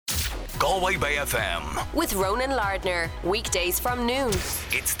Galway Bay FM. With Ronan Lardner, weekdays from noon.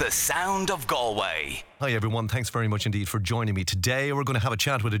 It's the sound of Galway. Hi everyone, thanks very much indeed for joining me today. We're going to have a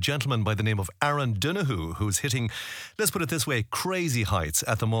chat with a gentleman by the name of Aaran Donoghue, who's hitting, let's put it this way, crazy heights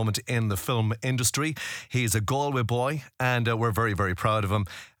at the moment in the film industry. He's a Galway boy and we're very, very proud of him,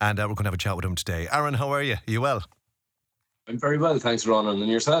 and we're going to have a chat with him today. Aaran, how are you? Are you well? I'm very well, thanks Ronan,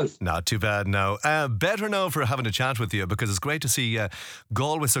 and yourself? Not too bad now. Better now for having a chat with you, because it's great to see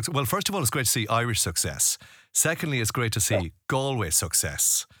Galway success. Well, first of all, it's great to see Irish success. Secondly, it's great to see Galway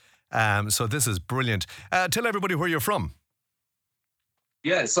success. So this is brilliant. Tell everybody where you're from.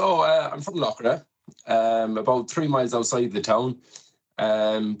 Yeah, so I'm from Loughrea, about 3 miles outside the town.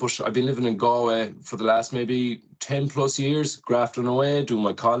 But I've been living in Galway for the last maybe 10 plus years, grafting away, doing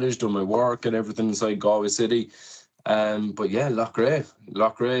my college, doing my work and everything inside Galway City. But yeah,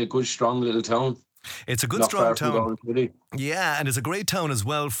 Loughrea, good strong little town. It's a good, strong town. Yeah, and it's a great town as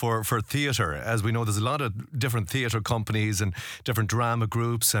well for theatre. As we know, there's a lot of different theatre companies and different drama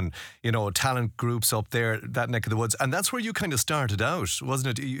groups and, you know, talent groups up there, that neck of the woods. And that's where you kind of started out,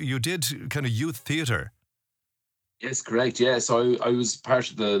 wasn't it? You did kind of youth theatre. Yes, correct. Yeah, so I was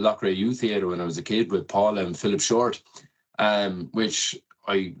part of the Loughrea Youth Theatre when I was a kid with Paula and Philip Short, which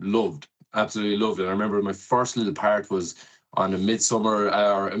I loved, absolutely loved it. I remember my first little part was on a midsummer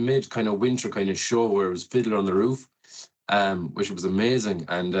or a mid kind of winter kind of show where it was Fiddler on the Roof, which was amazing.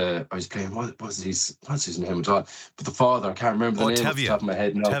 And I was playing, what's his name at all? But the father, I can't remember the name off the top of my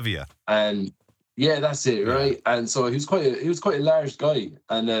head now. Tevye. And yeah, that's it, right? And so he was quite a large guy.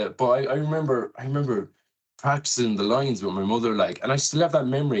 And but I remember practicing the lines with my mother, and I still have that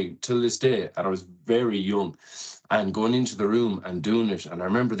memory till this day. And I was very young, and going into the room and doing it. And I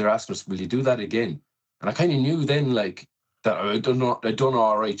remember they're asking us, "Will you do that again?" And I kind of knew then, that I'd done an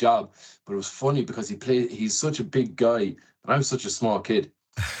all right job. But it was funny because he's such a big guy and I was such a small kid.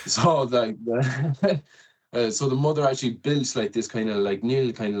 So so the mother actually built this kind of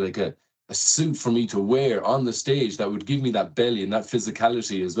nearly kind of like a suit for me to wear on the stage that would give me that belly and that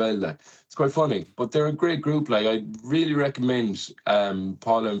physicality as well. It's quite funny. But they're a great group. I really recommend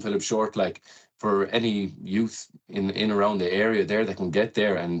Paula and Philip Short, for any youth in around the area there that can get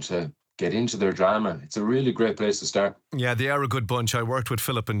there and get into their drama. It's a really great place to start. Yeah, they are a good bunch. I worked with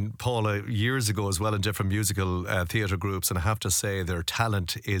Philip and Paula years ago as well in different musical theatre groups, and I have to say their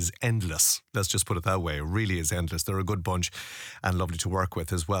talent is endless. Let's just put it that way. It really is endless. They're a good bunch and lovely to work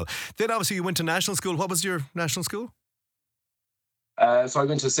with as well. Then obviously you went to national school. What was your national school? So I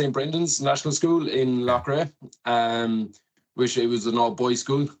went to St. Brendan's National School in Loughrea, which it was an all-boys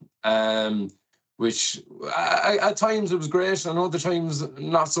school. Which at times it was great, and other times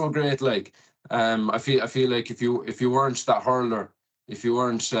not so great. I feel like if you weren't that hurler, if you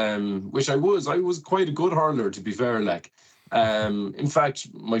weren't, which I was quite a good hurler, to be fair. In fact,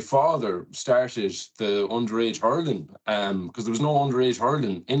 my father started the underage hurling, because there was no underage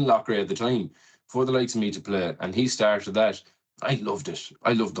hurling in Loughrea at the time for the likes of me to play, and he started that. I loved it.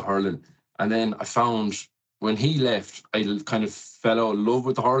 I loved the hurling, and then I found when he left, I kind of fell out of love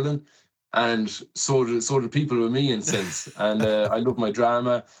with the hurling. And so did people with me in a sense. And I love my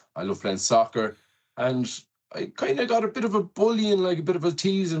drama. I love playing soccer. And I kind of got a bit of a bullying, a bit of a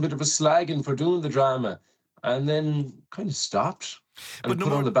tease and a bit of a slagging for doing the drama. And then kind of stopped. And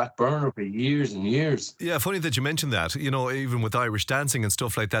put on the back burner for years and years. Yeah, funny that you mentioned that. You know, even with Irish dancing and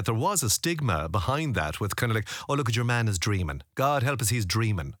stuff like that, there was a stigma behind that with kind of oh, look at your man is dreaming. God help us, he's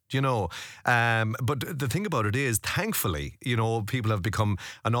dreaming. You know, but the thing about it is, thankfully, you know, people have become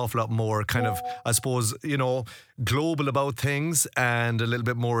an awful lot more kind of, I suppose, you know, global about things and a little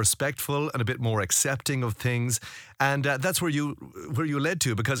bit more respectful and a bit more accepting of things. And that's where you led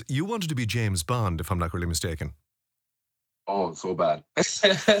to, because you wanted to be James Bond, if I'm not really mistaken. Oh, so bad. I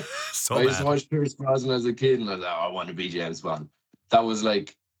used to watch Pierce Brosnan as a kid and I was like, I want to be James Bond. That was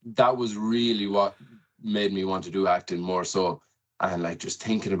really what made me want to do acting more so. And just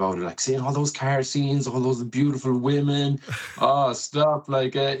thinking about it, seeing all those car scenes, all those beautiful women. Oh, stop.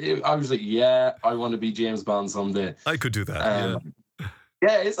 I was like, yeah, I want to be James Bond someday. I could do that.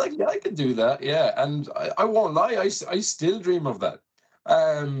 Yeah, it's yeah, I could do that. Yeah. And I won't lie, I still dream of that.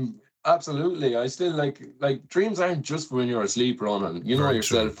 Absolutely. I still dreams aren't just for when you're asleep, Ronan. You know Very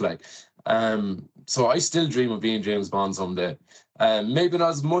yourself, true. So I still dream of being James Bond someday. Maybe not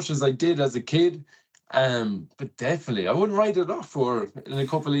as much as I did as a kid, but definitely I wouldn't write it off for in a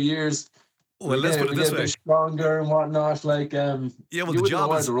couple of years. Well, let's put it this way: stronger and whatnot. Yeah, well,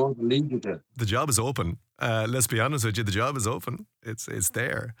 the job is open. Let's be honest with you, the job is open. It's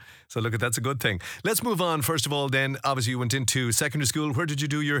there. So look, that's a good thing. Let's move on. First of all, then, obviously you went into secondary school. Where did you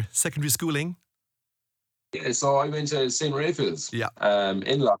do your secondary schooling? Yeah, so I went to St. Raphael's. Yeah.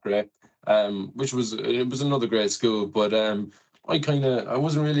 In Loughrea. which was another great school. But I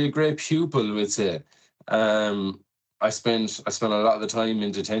wasn't really a great pupil, we'd say. I spent a lot of the time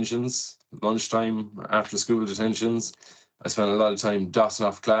in detentions, lunchtime, after school detentions. I spent a lot of time dossing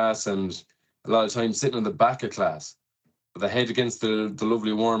off class and a lot of time sitting in the back of class with a head against the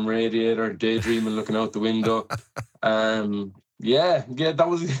lovely warm radiator, daydreaming, looking out the window. That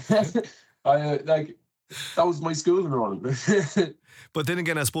was that was my schooling run. But then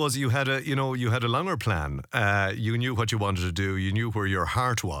again, I suppose you had a longer plan. You knew what you wanted to do. You knew where your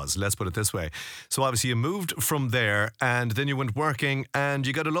heart was. Let's put it this way. So obviously you moved from there, and then you went working, and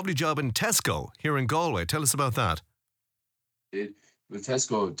you got a lovely job in Tesco here in Galway. Tell us about that. With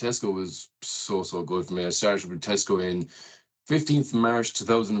Tesco was so good for me. I started with Tesco in 15th March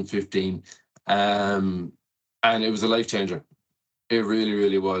 2015, and it was a life changer. It really,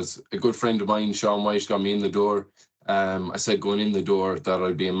 really was. A good friend of mine, Sean White, got me in the door. I said going in the door that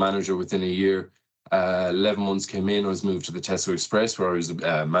I'd be a manager within a year. 11 months came in, I was moved to the Tesco Express where I was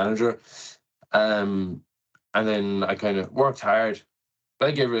a manager. And then I kind of worked hard.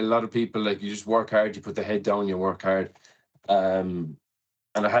 Like a lot of people, like, you just work hard, you put the head down, you work hard. And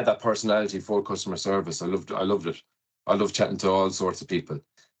I had that personality for customer service. I loved it. I loved chatting to all sorts of people.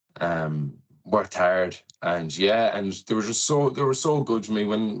 Worked hard, and they were so good to me.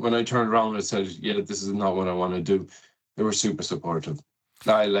 When I turned around and said, this is not what I want to do, they were super supportive.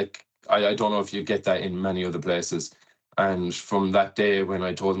 I don't know if you get that in many other places. And from that day when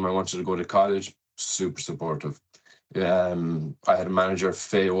I told them I wanted to go to college, super supportive. I had a manager,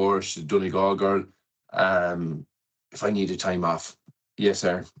 Faye Orr, she's a Donegal girl. If I needed time off, yes,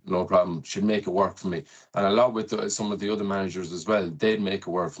 sir, no problem. She'd make it work for me. And a lot with some of the other managers as well, they'd make it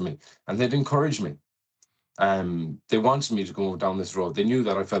work for me. And they'd encourage me. They wanted me to go down this road. They knew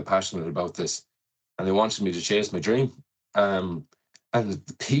that I felt passionate about this. And they wanted me to chase my dream. And the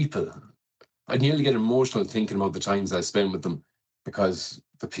people, I nearly get emotional thinking about the times I spent with them, because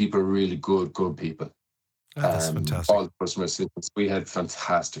the people are really good people. Oh, that's fantastic. All the customers, we had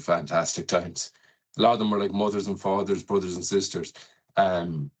fantastic times. A lot of them were like mothers and fathers, brothers and sisters.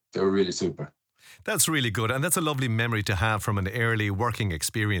 They were really super. That's really good, and that's a lovely memory to have from an early working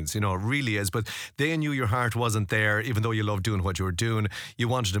experience. It really is. But they knew your heart wasn't there, even though you loved doing what you were doing. You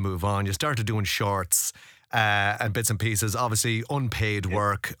wanted to move on. You started doing shorts and bits and pieces, obviously unpaid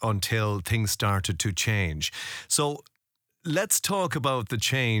work, until things started to change. So let's talk about the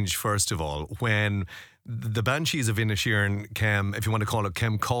change, first of all, when the Banshees of Inisherin came, if you want to call it,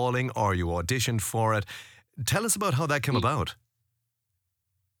 came calling, or you auditioned for it. Tell us about how that came about.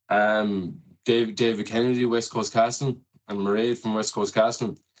 David Kennedy, West Coast Casting, and Mairead from West Coast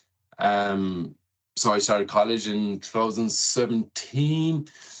Casting. So I started college in 2017,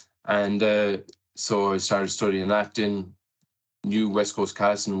 and so I started studying acting. Knew West Coast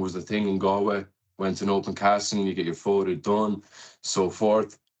Casting was a thing in Galway. Went to an open casting, you get your photo done, so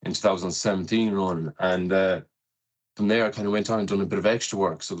forth, in 2017, Ronan. And from there, I kind of went on and done a bit of extra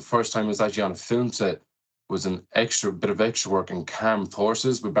work. So the first time I was actually on a film set was an bit of extra work in Calm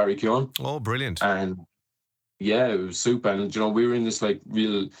Horses with Barry Keoghan. Oh, brilliant. And yeah, it was super. And, we were in this like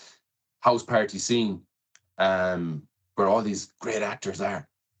real house party scene where all these great actors are.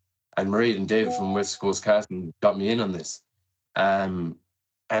 And Mairead and David from West Coast Casting got me in on this. And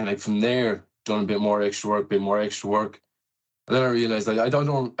like from there, done a bit more extra work. And then I realized I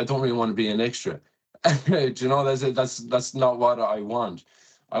don't really want to be an extra. That's not what I want.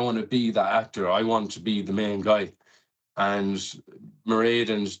 I want to be that actor. I want to be the main guy. And Mairead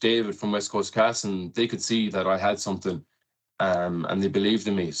and David from West Coast Casting, they could see that I had something, and they believed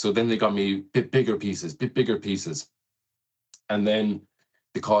in me. So then they got me bit bigger pieces. And then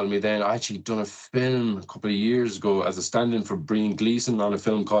they called me then. I actually done a film a couple of years ago as a stand-in for Brian Gleeson on a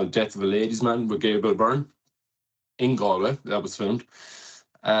film called Death of a Ladies' Man with Gabriel Byrne in Galway. That was filmed.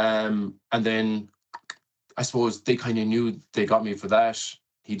 And then I suppose they kind of knew they got me for that.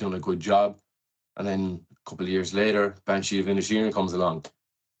 He done a good job. And then a couple of years later, Banshee of Inisherin comes along.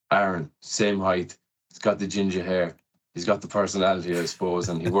 Aaron, same height. He's got the ginger hair. He's got the personality, I suppose,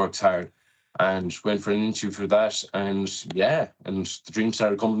 and he works hard. And went for an interview for that. And the dream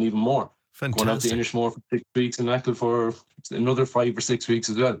started coming even more. Fantastic. Going out to Inishmore for 6 weeks and Ackle for another 5 or 6 weeks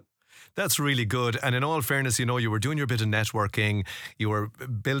as well. That's really good. And in all fairness, you were doing your bit of networking, you were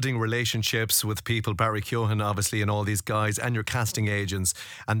building relationships with people, Barry Keoghan, obviously, and all these guys, and your casting agents.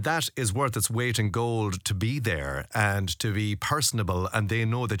 And that is worth its weight in gold to be there and to be personable. And they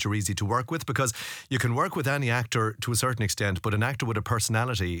know that you're easy to work with, because you can work with any actor to a certain extent, but an actor with a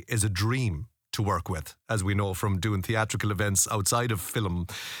personality is a dream. to work with, as we know from doing theatrical events outside of film.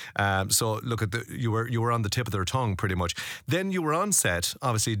 So look at you were on the tip of their tongue pretty much. Then you were on set,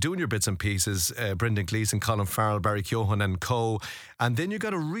 obviously doing your bits and pieces. Brendan Gleeson, Colin Farrell, Barry Keoghan, and co. And then you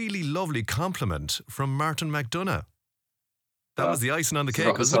got a really lovely compliment from Martin McDonagh. That was the icing on the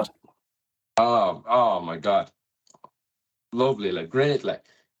cake, wasn't it? Oh my God, lovely, like great, like.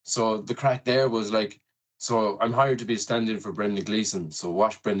 So the crack there was like, so I'm hired to be a stand-in for Brendan Gleeson. So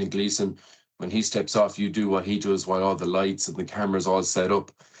watch Brendan Gleeson. When he steps off, you do what he does while all the lights and the cameras all set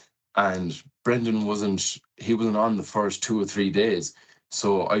up. And Brendan wasn't on the first 2 or 3 days.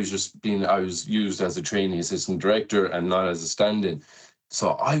 So I was used as a trainee assistant director and not as a stand-in.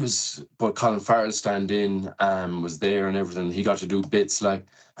 So but Colin Farrell stand-in was there and everything. He got to do bits like,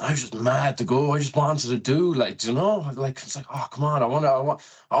 and I was just mad to go. I just wanted to do like, you know, like it's like, oh come on, I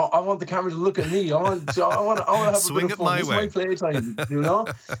want the camera to look at me. I want to have swing a bit of it fun. my It's way. my playtime, you know.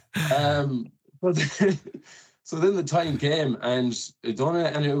 But so then the time came and it done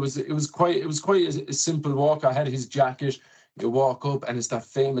it, and it was quite a simple walk. I had his jacket. You walk up, and it's that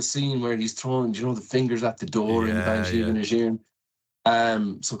famous scene where he's throwing, you know, the fingers at the door in the Banshees of Inisherin.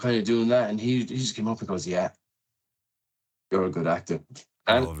 So kind of doing that, and he just came up and goes, "Yeah, you're a good actor."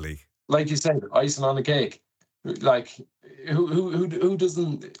 And Lovely. like you said, icing on the cake. Like who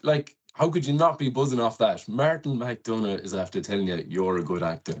doesn't like? How could you not be buzzing off that? Martin McDonagh is after telling you you're a good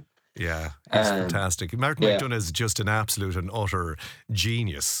actor. Yeah, he's fantastic. Martin McDonagh is just an absolute and utter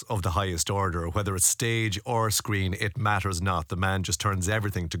genius of the highest order. Whether it's stage or screen, it matters not. The man just turns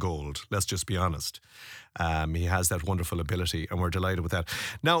everything to gold. Let's just be honest. He has that wonderful ability, and we're delighted with that.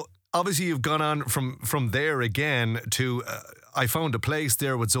 Now, obviously, you've gone on from there again to I Found a Place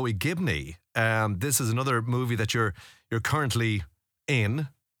there with Zoe Gibney. This is another movie that you're currently in.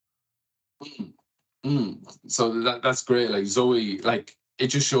 So that's great. Like Zoe, like it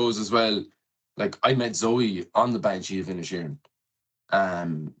just shows as well. Like I met Zoe on the Banshee of Inisherin,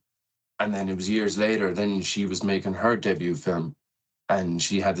 and then it was years later. Then she was making her debut film, and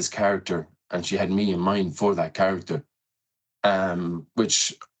she had this character, and she had me in mind for that character,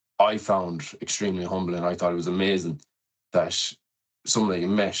 which I found extremely humbling. I thought it was amazing that somebody you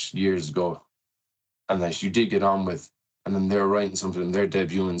met years ago, and that you did get on with, and then they're writing something, they're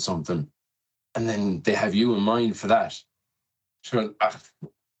debuting something, and then they have you in mind for that. Sure,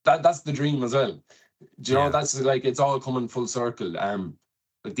 that's the dream as well. Do you know, that's like, it's all coming full circle.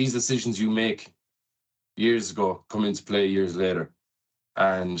 Like these decisions you make years ago come into play years later.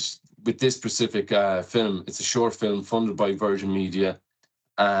 And with this specific film, it's a short film funded by Virgin Media,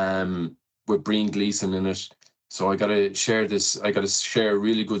 with Brian Gleeson in it. So I got to share a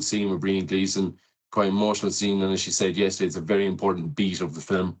really good scene with Brian Gleeson, quite emotional scene. And as she said yesterday, it's a very important beat of the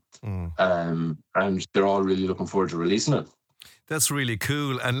film. And they're all really looking forward to releasing it. That's really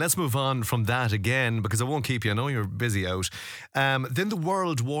cool. And let's move on from that again, because I won't keep you. I know you're busy out. Then the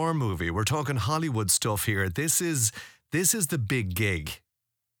World War movie. We're talking Hollywood stuff here. This is the big gig.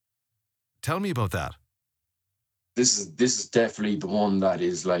 Tell me about that. This is definitely the one that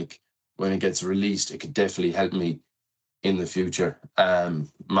is like, when it gets released, it could definitely help me in the future,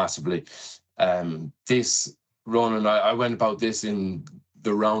 massively. This, Ronan, I went about this in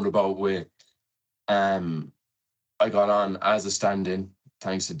the roundabout way. I got on as a stand-in,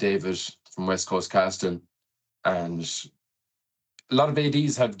 thanks to David from West Coast Casting. And a lot of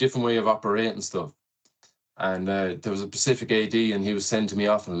ADs have different way of operating stuff. And there was a Pacific AD, and he was sending me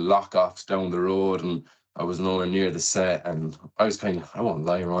off in lock-offs down the road, and I was nowhere near the set. And I was kind of, I won't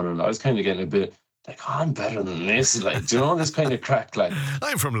lie, Ronan, I was kind of getting a bit like, oh, I'm better than this. Like, do you know, this kind of crack, like.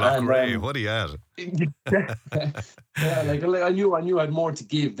 I'm from Loughrea, what do you add? Yeah, like I knew I had more to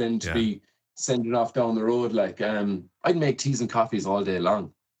give than to be sending off down the road. Like, I'd make teas and coffees all day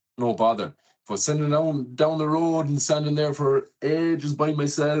long, no bother. But sending down the road and standing there for ages by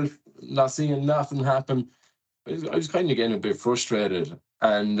myself, not seeing nothing happen, I was kind of getting a bit frustrated.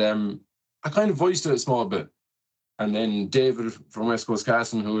 And I kind of voiced it a small bit. And then David from West Coast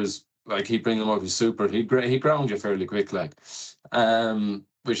Casting, who is like, he bring them up, he's super. He ground you fairly quick, like,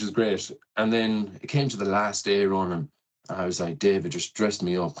 which is great. And then it came to the last day, Ronan, and I was like, David, just dress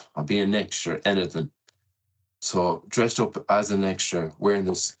me up. I'll be an extra, anything. So dressed up as an extra, wearing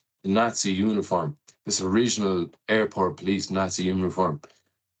this Nazi uniform, this original airport police Nazi uniform,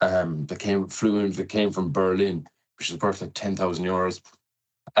 that came from Berlin, which is worth like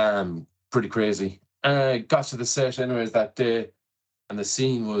 €10,000. Pretty crazy. Got to the set anyways that day, and the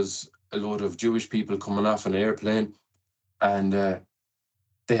scene was a load of Jewish people coming off an airplane, and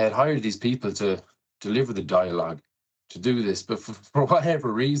they had hired these people to deliver the dialogue, to do this, but for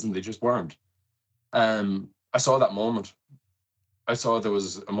whatever reason, they just weren't. I saw that moment. I saw there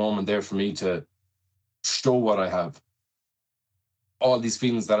was a moment there for me to show what I have. All these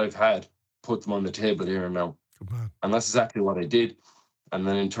feelings that I've had, put them on the table here and now. And that's exactly what I did. And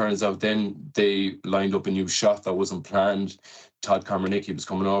then it turns out then they lined up a new shot that wasn't planned. Todd Comernicki was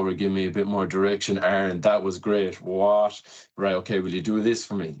coming over, giving me a bit more direction. Aaron, that was great. What? Right, okay, will you do this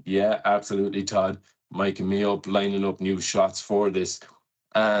for me? Yeah, absolutely, Todd. Miking me up, lining up new shots for this.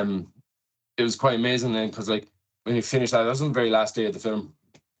 It was quite amazing then, because like when you finish that was on the very last day of the film.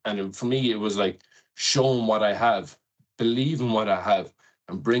 And for me, it was like showing what I have, believing what I have,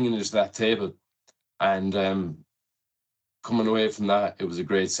 and bringing it to that table. And coming away from that, it was a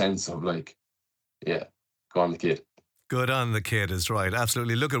great sense of like, yeah, go on the kid. Good on the kid is right.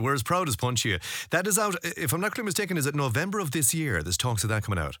 Absolutely. Look, we're as proud as punch you. That is out, if I'm not mistaken, is it November of this year? There's talks of that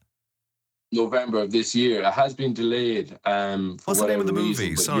coming out. November of this year. It has been delayed. What's the name of the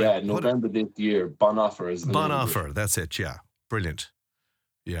movie? Sorry. Yeah, November this year. Bonhoeffer is the name. Bonhoeffer, that's it, yeah. Brilliant.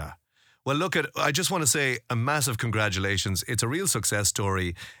 Yeah. Well, look, I just want to say a massive congratulations. It's a real success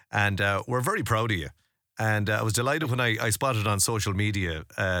story, and we're very proud of you. And I was delighted when I spotted on social media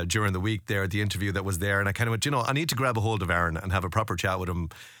during the week there, the interview that was there. And I kind of went, I need to grab a hold of Aaron and have a proper chat with him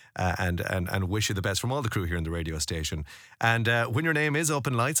and wish you the best from all the crew here in the radio station. And when your name is up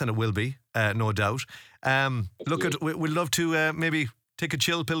in lights, and it will be, no doubt, we'd love to maybe take a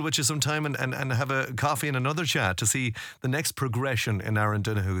chill pill with you sometime and have a coffee and another chat to see the next progression in Aaran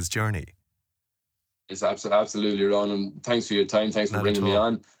Donoghue's journey. It's absolutely, Ronan. Thanks for your time. Thanks for bringing me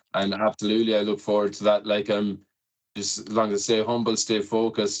on. And absolutely, I look forward to that. Like, just as long as I stay humble, stay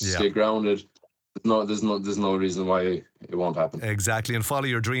focused, stay grounded. There's no reason why it won't happen. Exactly, and follow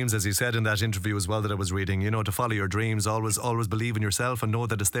your dreams, as you said in that interview as well that I was reading. To follow your dreams, always believe in yourself and know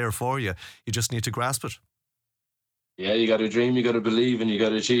that it's there for you. You just need to grasp it. Yeah, you got to dream, you got to believe, and you got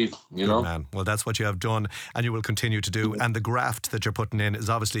to achieve. You know, man. Well, that's what you have done, and you will continue to do. And the graft that you're putting in is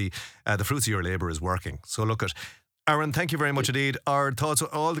obviously the fruits of your labour is working. So look at. Aaron, thank you very much indeed. Our thoughts,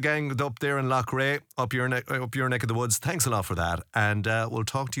 all the gang up there in Loughrea, up your neck of the woods. Thanks a lot for that, and we'll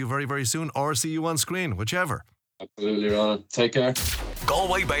talk to you very, very soon, or see you on screen, whichever. Absolutely, Ronan. Take care.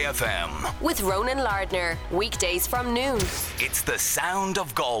 Galway Bay FM with Ronan Lardner, weekdays from noon. It's the sound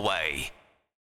of Galway.